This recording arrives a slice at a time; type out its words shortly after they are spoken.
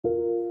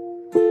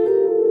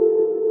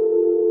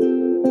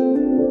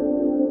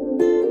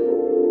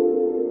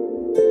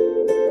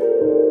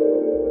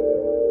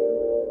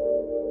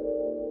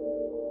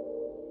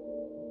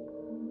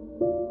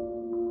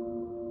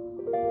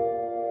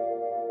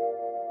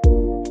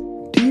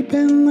Deep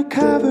in the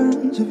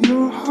caverns of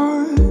your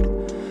heart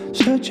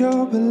stood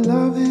your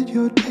beloved,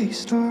 your day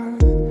star,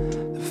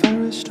 the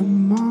fairest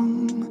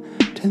among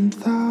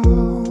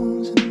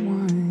 10,000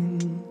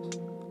 wines.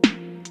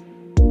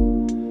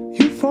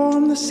 You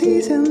formed the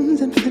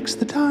seasons and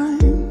fixed the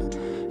time.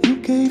 You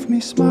gave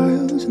me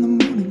smiles in the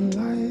morning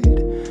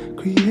light.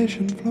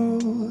 Creation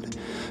flowed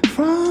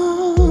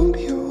from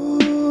pure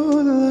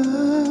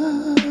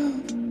love.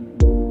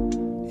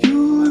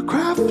 You were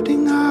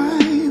crafting,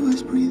 I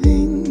was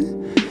breathing.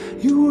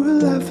 You were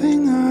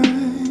laughing, I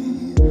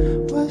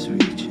was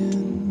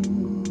reaching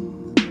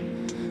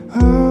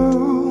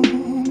out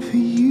for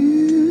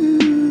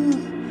you.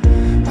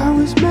 I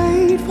was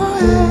made for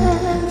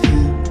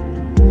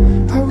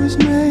heaven. I was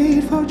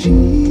made for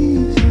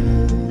Jesus.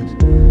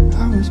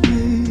 I was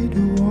made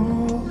to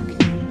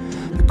walk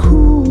in the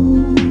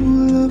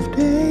cool of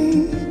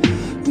day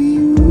with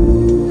you.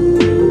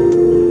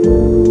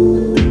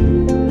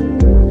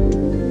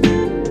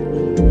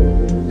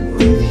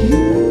 With you.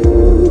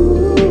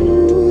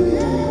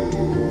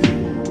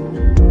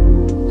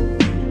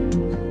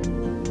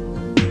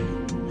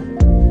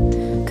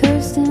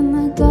 In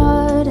the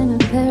garden of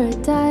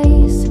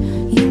paradise,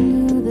 you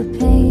knew the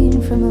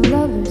pain from a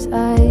lover's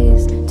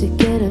eyes. To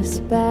get us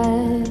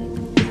back,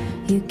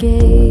 you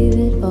gave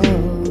it all.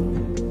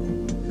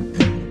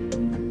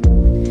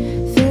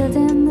 Filled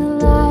in the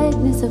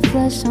likeness of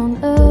flesh on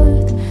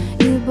earth,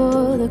 you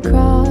bore the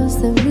cross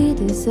that we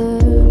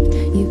deserved.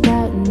 You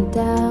gotten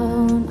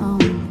down on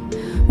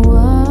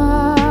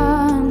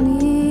one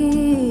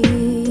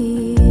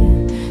knee.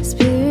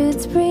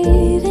 Spirit's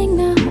breathing,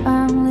 now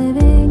I'm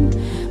living.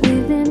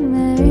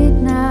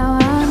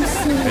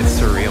 It's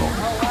surreal.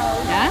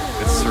 Yeah?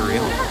 It's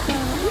surreal.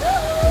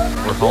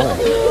 We're home.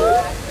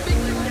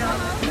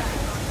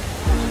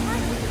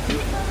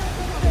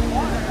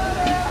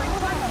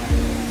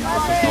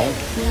 This is home.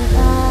 I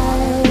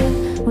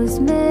was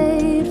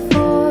made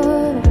for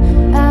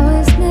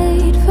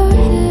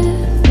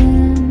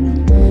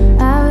heaven.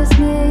 I was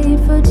made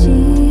for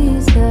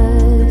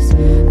Jesus.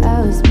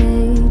 I was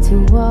made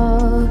to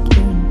walk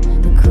in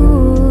the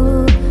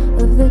cool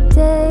of the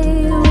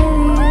day with you.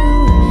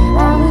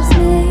 I was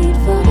made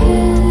for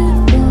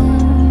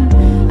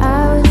heaven.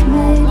 I was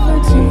made for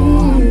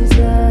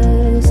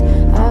Jesus.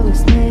 I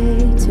was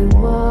made to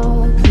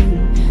walk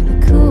in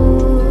the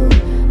cool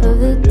of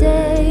the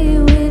day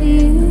with you.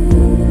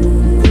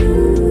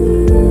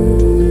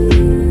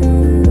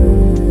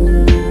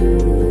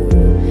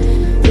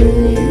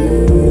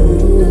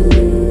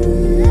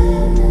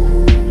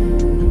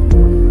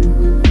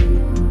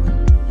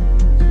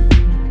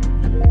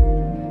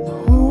 The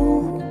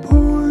whole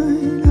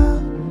point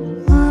of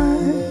my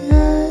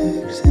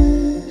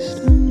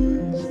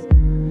existence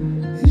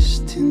is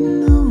to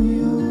know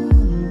your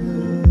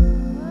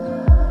love.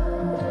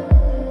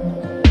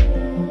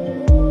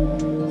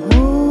 The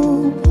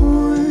whole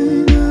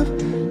point of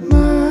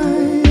my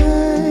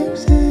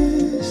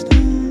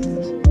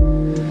existence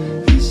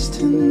is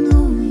to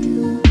know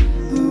you,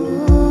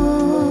 Lord.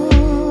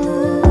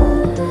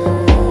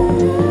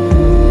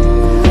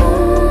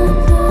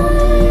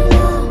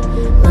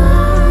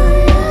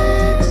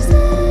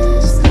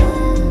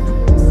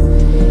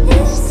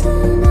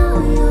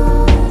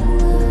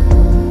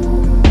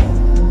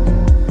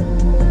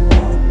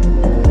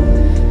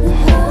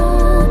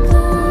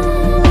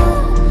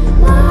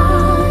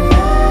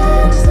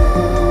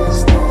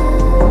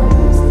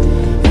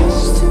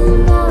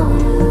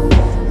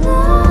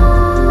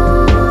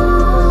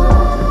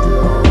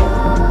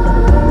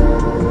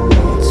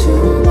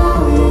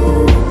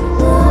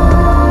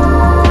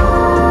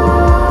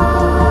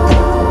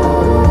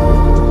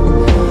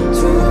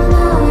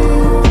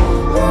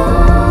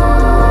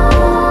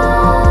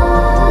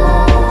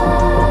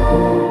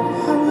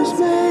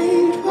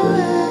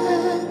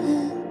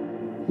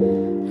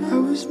 I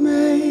was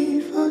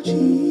made for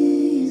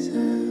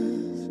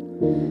Jesus.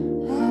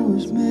 I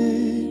was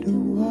made to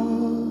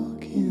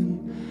walk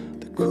in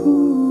the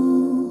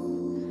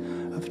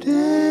cool of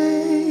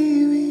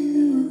day with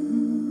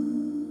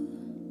you.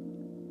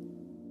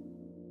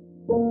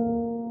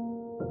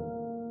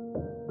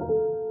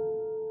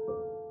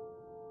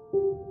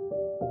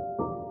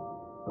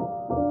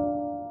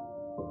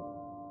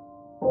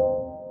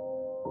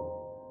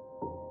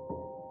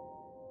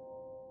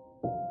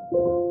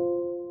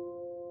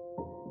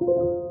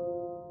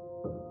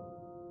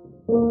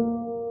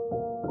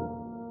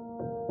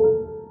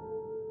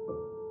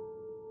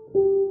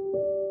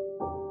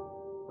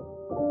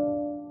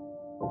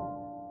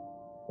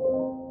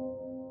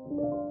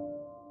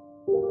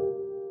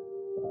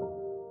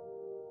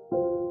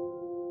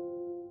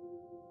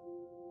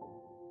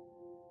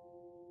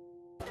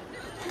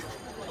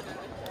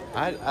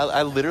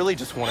 I literally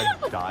just want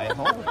to die at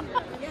home.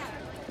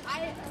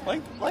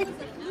 Like. Why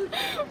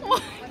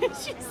did you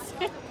say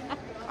that?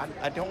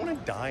 I don't want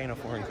to die in a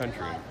foreign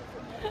country.